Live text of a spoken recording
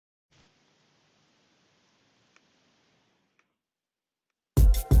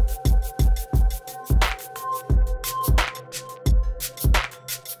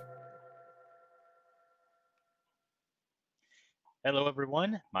Hello,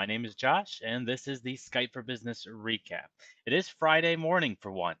 everyone. My name is Josh, and this is the Skype for Business recap. It is Friday morning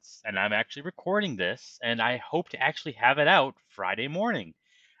for once, and I'm actually recording this, and I hope to actually have it out Friday morning.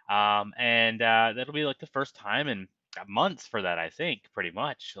 And that'll be like the first time in months for that, I think, pretty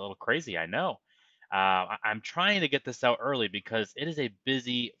much. A little crazy, I know. I'm trying to get this out early because it is a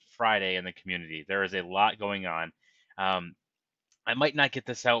busy Friday in the community. There is a lot going on. Um, I might not get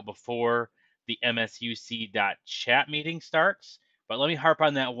this out before the MSUC.chat meeting starts, but let me harp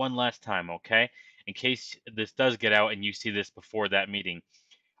on that one last time, okay? In case this does get out and you see this before that meeting.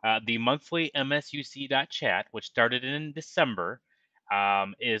 The monthly MSUC.chat, which started in December,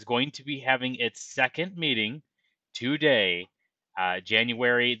 is going to be having its second meeting today,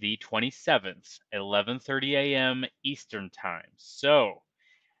 January the 27th, 11:30 a.m. Eastern Time. So,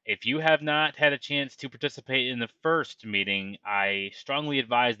 if you have not had a chance to participate in the first meeting, I strongly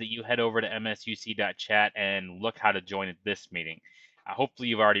advise that you head over to msuc.chat and look how to join this meeting. Hopefully,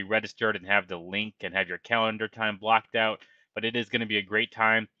 you've already registered and have the link and have your calendar time blocked out, but it is going to be a great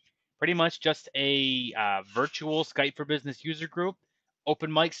time. Pretty much just a virtual Skype for Business user group,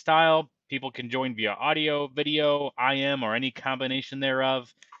 open mic style. People can join via audio, video, IM, or any combination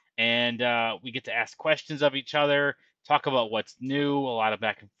thereof. And we get to ask questions of each other, talk about what's new, a lot of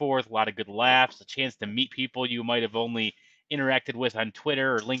back and forth, a lot of good laughs, a chance to meet people you might have only interacted with on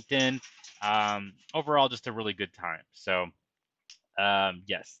Twitter or LinkedIn. Overall, just a really good time. So,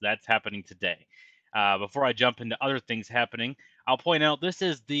 yes, that's happening today. Before I jump into other things happening, I'll point out this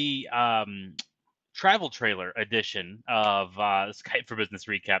is the travel trailer edition of Skype for Business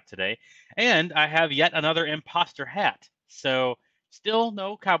recap today, and I have yet another imposter hat. So still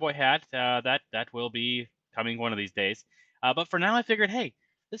no cowboy hat. That will be coming one of these days. But for now, I figured, hey,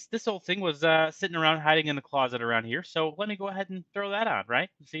 this whole thing was sitting around hiding in the closet around here, so let me go ahead and throw that on, right?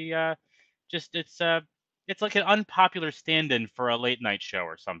 See, just it's like an unpopular stand-in for a late night show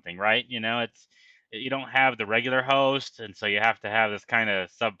or something, right? It's you don't have the regular host, and so you have to have this kind of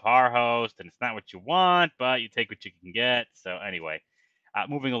subpar host, and it's not what you want, but you take what you can get. So anyway,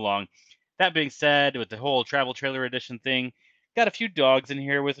 moving along. That being said, with the whole travel trailer edition thing, got a few dogs in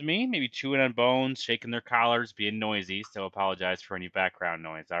here with me, maybe chewing on bones, shaking their collars, being noisy. So apologize for any background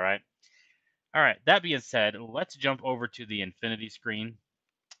noise. All right. All right. That being said, let's jump over to the Infinity screen,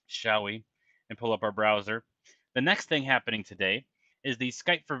 shall we, and pull up our browser. The next thing happening today is the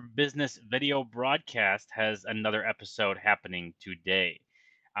Skype for Business video broadcast has another episode happening today.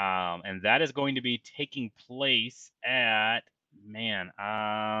 And that is going to be taking place at, man,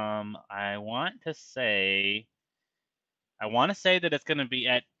 I want to say that it's going to be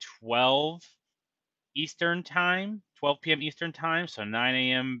at 12 Eastern time, 12 p.m. Eastern time, so 9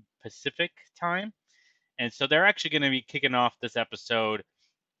 a.m. Pacific time. And so they're actually going to be kicking off this episode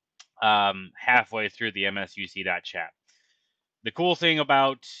halfway through the MSUC.chat. The cool thing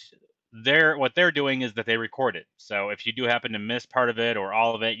about what they're doing is that they record it. So if you do happen to miss part of it or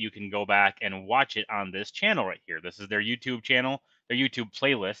all of it, you can go back and watch it on this channel right here. This is their YouTube channel, their YouTube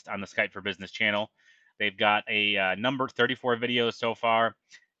playlist on the Skype for Business channel. They've got a number 34 videos so far.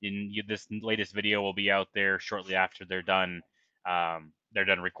 This latest video will be out there shortly after they're done. They're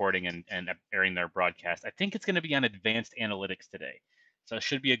done recording and airing their broadcast. I think it's going to be on advanced analytics today, so it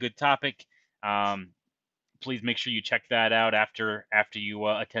should be a good topic. Um, Please make sure you check that out after you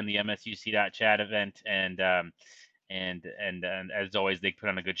attend the MSUC.chat event. And as always, they put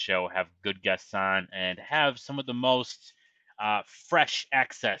on a good show, have good guests on, and have some of the most fresh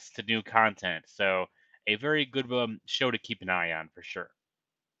access to new content. So a very good show to keep an eye on for sure.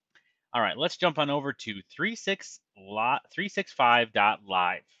 All right, let's jump on over to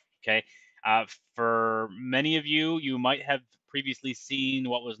 365.live. Okay, for many of you, you might have previously seen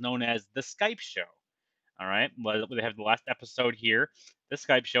what was known as the Skype Show. All right. Well, they have the last episode here, the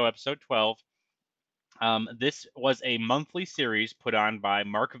Skype Show, episode 12. This was a monthly series put on by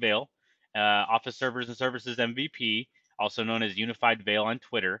Mark Vale, Office Servers and Services MVP, also known as Unified Vale on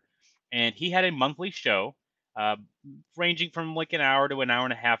Twitter. And he had a monthly show uh, ranging from like an hour to an hour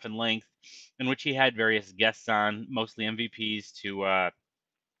and a half in length, in which he had various guests on, mostly MVPs,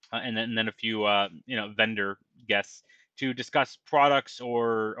 and then a few vendor guests to discuss products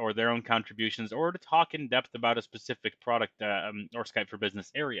or their own contributions, or to talk in depth about a specific product or Skype for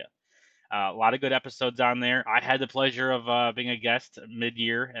Business area. A lot of good episodes on there. I had the pleasure of being a guest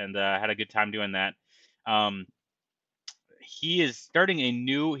mid-year and had a good time doing that. Um, he is starting a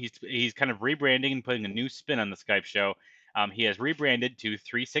new. He's kind of rebranding and putting a new spin on the Skype show. He has rebranded to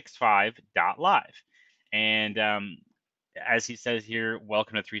 365.live, and as he says here,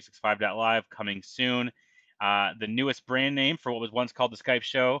 welcome to 365.live, coming soon. The newest brand name for what was once called the Skype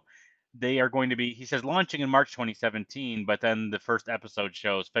Show. they are going to be, he says, launching in March 2017, but then the first episode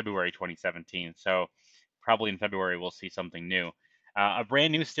shows February 2017. So probably in February we'll see something new. A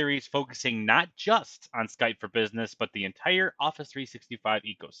brand new series focusing not just on Skype for Business, but the entire Office 365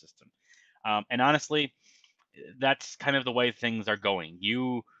 ecosystem. And honestly, that's kind of the way things are going.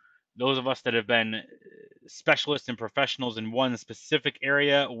 Those of us that have been specialists and professionals in one specific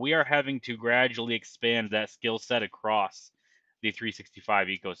area, we are having to gradually expand that skill set across the 365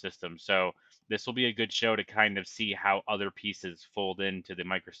 ecosystem. So this will be a good show to kind of see how other pieces fold into the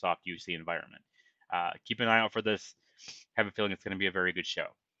Microsoft UC environment. Keep an eye out for this. Have a feeling it's going to be a very good show.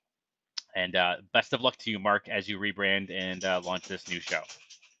 And best of luck to you, Mark, as you rebrand and launch this new show.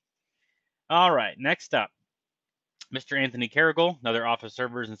 All right, next up, Mr. Anthony Carrigal, another Office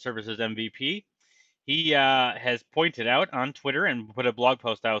Servers and Services MVP. He has pointed out on Twitter and put a blog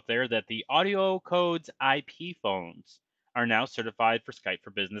post out there that the AudioCodes IP phones are now certified for Skype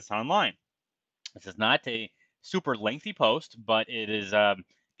for Business Online. This is not a super lengthy post, but it is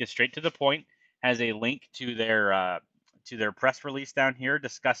gets straight to the point. Has a link to their press release down here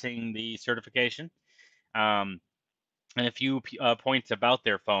discussing the certification, and a few points about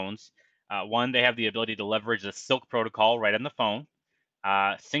their phones. One, they have the ability to leverage the Silk protocol right on the phone.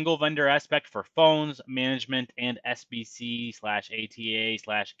 Single vendor aspect for phones, management, and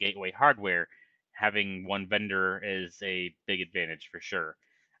SBC/ATA/gateway hardware. Having one vendor is a big advantage for sure.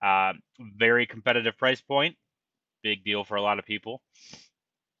 Very competitive price point, big deal for a lot of people.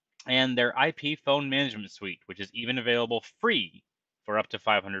 And their IP phone management suite, which is even available free for up to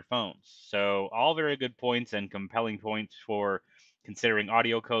 500 phones. So all very good points and compelling points for considering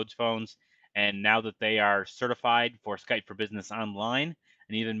AudioCodes phones. And now that they are certified for Skype for Business Online,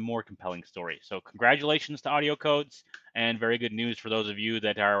 an even more compelling story. So congratulations to AudioCodes, and very good news for those of you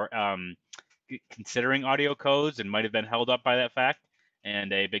that are considering AudioCodes and might have been held up by that fact.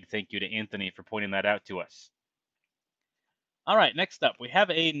 And a big thank you to Anthony for pointing that out to us. All right, next up, we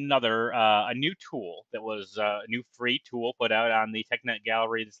have another a new tool that was a new free tool put out on the TechNet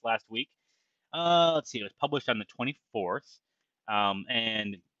Gallery this last week. Let's see, it was published on the 24th,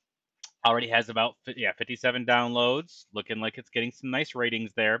 and already has about 57 downloads. Looking like it's getting some nice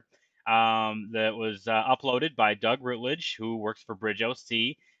ratings there. That was uploaded by Doug Rutledge, who works for Bridge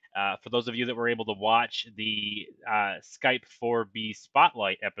OC. For those of you that were able to watch the Skype 4B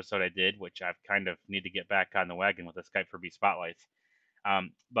Spotlight episode I did, which I've kind of need to get back on the wagon with the Skype 4B Spotlights.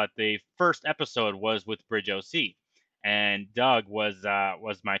 But the first episode was with Bridge OC, and Doug was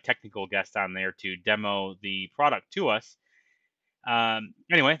my technical guest on there to demo the product to us.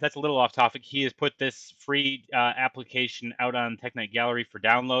 Anyway, that's a little off topic. He has put this free application out on TechNet Gallery for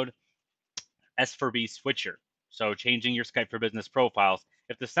download, S4BSwitcher. So changing your Skype for Business profiles.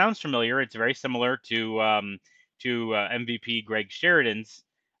 If this sounds familiar, it's very similar to MVP Greg Sheridan's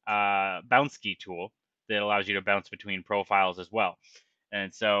bounce key tool that allows you to bounce between profiles as well.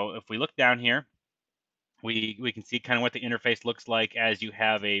 And so if we look down here, we can see kind of what the interface looks like as you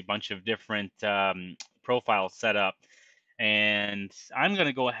have a bunch of different profiles set up. And I'm going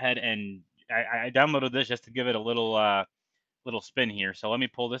to go ahead and I downloaded this just to give it a little spin here. So let me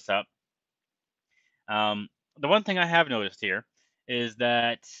pull this up. The one thing I have noticed here is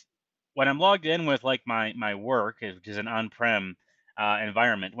that when I'm logged in with like my work, which is an on-prem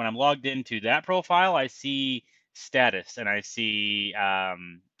environment, when I'm logged into that profile, I see status and I see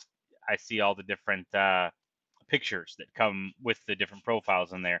all the different pictures that come with the different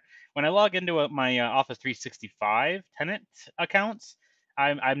profiles in there. When I log into my Office 365 tenant accounts,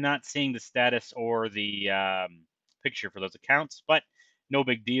 I'm not seeing the status or the picture for those accounts, but no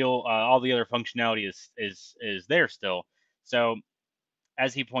big deal. All the other functionality is there still. So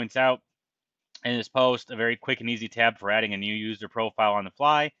as he points out in his post, a very quick and easy tab for adding a new user profile on the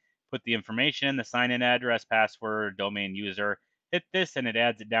fly. Put the information, the sign-in address, password, domain user. Hit this, and it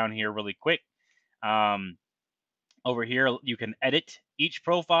adds it down here really quick. Over here, you can edit each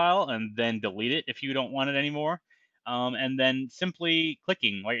profile and then delete it if you don't want it anymore. And then simply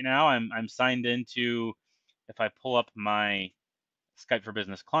clicking. Right now, I'm signed into, if I pull up my Skype for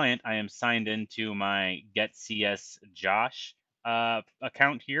Business client, I am signed into my Get CS Josh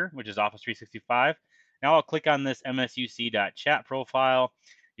account here, which is Office 365. Now I'll click on this msuc.chat profile.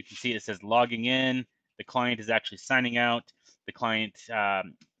 You can see it says logging in. The client is actually signing out. The client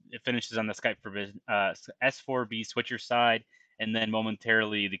it finishes on the Skype for S4BSwitcher side, and then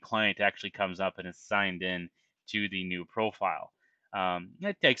momentarily the client actually comes up and is signed in to the new profile.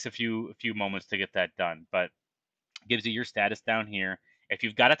 It takes a few moments to get that done, but gives you your status down here. If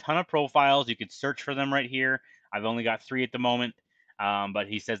you've got a ton of profiles, you can search for them right here. I've only got 3 at the moment, but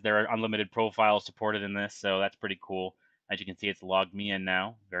he says there are unlimited profiles supported in this, so that's pretty cool. As you can see, it's logged me in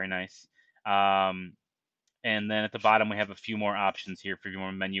now. Very nice. Um, and then at the bottom, we have a few more options here for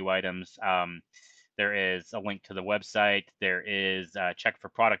more menu items. There is a link to the website. There is a check for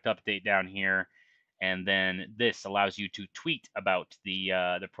product update down here. And then this allows you to tweet about the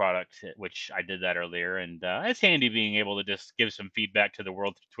product, which I did that earlier. And it's handy being able to just give some feedback to the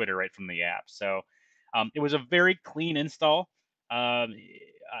world through Twitter right from the app. So it was a very clean install. Um,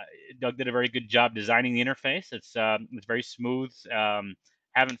 Doug did a very good job designing the interface. It's very smooth.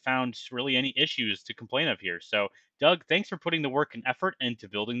 Haven't found really any issues to complain of here. So, Doug, thanks for putting the work and effort into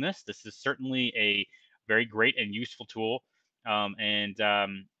building this. This is certainly a very great and useful tool. And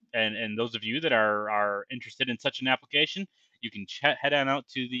those of you that are interested in such an application, you can head on out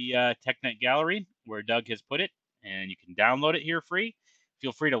to the TechNet gallery where Doug has put it, and you can download it here free.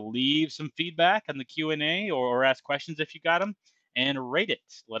 Feel free to leave some feedback on the Q&A or ask questions if you got them, and rate it.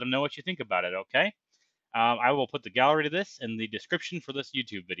 Let them know what you think about it. Okay. I will put the gallery to this in the description for this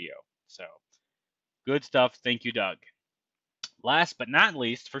YouTube video. So good stuff. Thank you, Doug. Last but not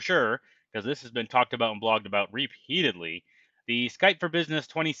least, for sure, because this has been talked about and blogged about repeatedly, the Skype for Business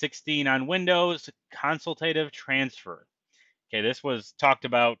 2016 on Windows Consultative Transfer. Okay, this was talked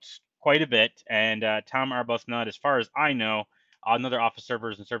about quite a bit, and Tom Arbuthnot, as far as I know, another Office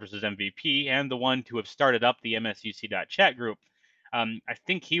Servers and Services MVP, and the one to have started up the MSUC.chat group. I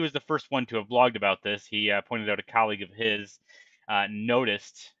think he was the first one to have blogged about this. He pointed out a colleague of his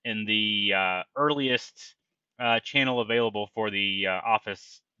noticed in the earliest channel available for the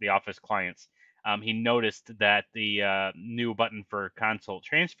Office clients. He noticed that the new button for console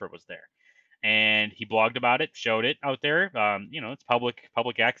transfer was there, and he blogged about it, showed it out there. It's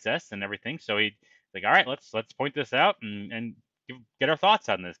public access and everything. So he's like, all right, let's point this out and get our thoughts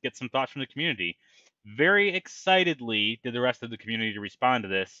on this. Get some thoughts from the community. Very excitedly did the rest of the community respond to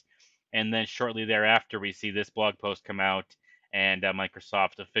this, and then shortly thereafter, we see this blog post come out and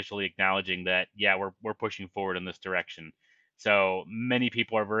Microsoft officially acknowledging that, yeah, we're pushing forward in this direction. So many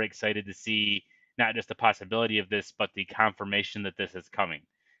people are very excited to see not just the possibility of this, but the confirmation that this is coming.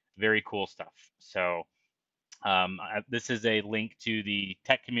 Very cool stuff. So this is a link to the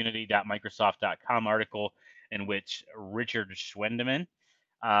techcommunity.microsoft.com article in which Richard Schwendeman,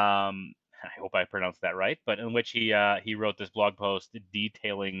 I hope I pronounced that right, but in which he wrote this blog post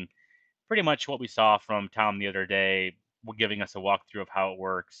detailing pretty much what we saw from Tom the other day, giving us a walkthrough of how it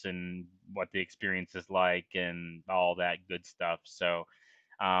works and what the experience is like and all that good stuff. So,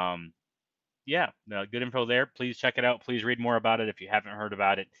 um, yeah, good info there. Please check it out. Please read more about it if you haven't heard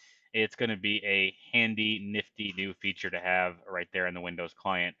about it. It's going to be a handy, nifty new feature to have right there in the Windows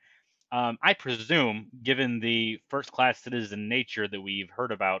client. I presume, given the first-class citizen nature that we've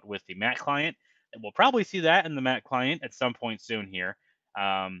heard about with the Mac client, that we'll probably see that in the Mac client at some point soon here.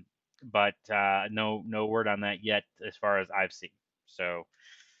 But no word on that yet, as far as I've seen. So,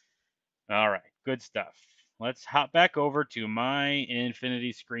 all right, good stuff. Let's hop back over to my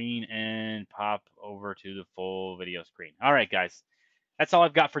infinity screen and pop over to the full video screen. All right, guys, that's all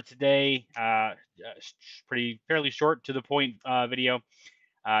I've got for today. Fairly short to the point video.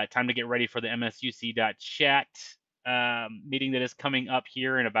 Time to get ready for the MSUC.chat meeting that is coming up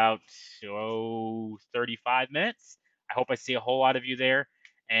here in about 35 minutes. I hope I see a whole lot of you there.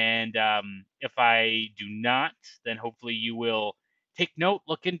 And if I do not, then hopefully you will take note,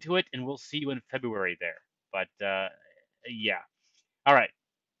 look into it, and we'll see you in February there. But yeah. All right.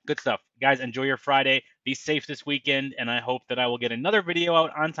 Good stuff. Guys, enjoy your Friday. Be safe this weekend. And I hope that I will get another video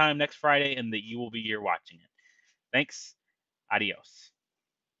out on time next Friday and that you will be here watching it. Thanks. Adios.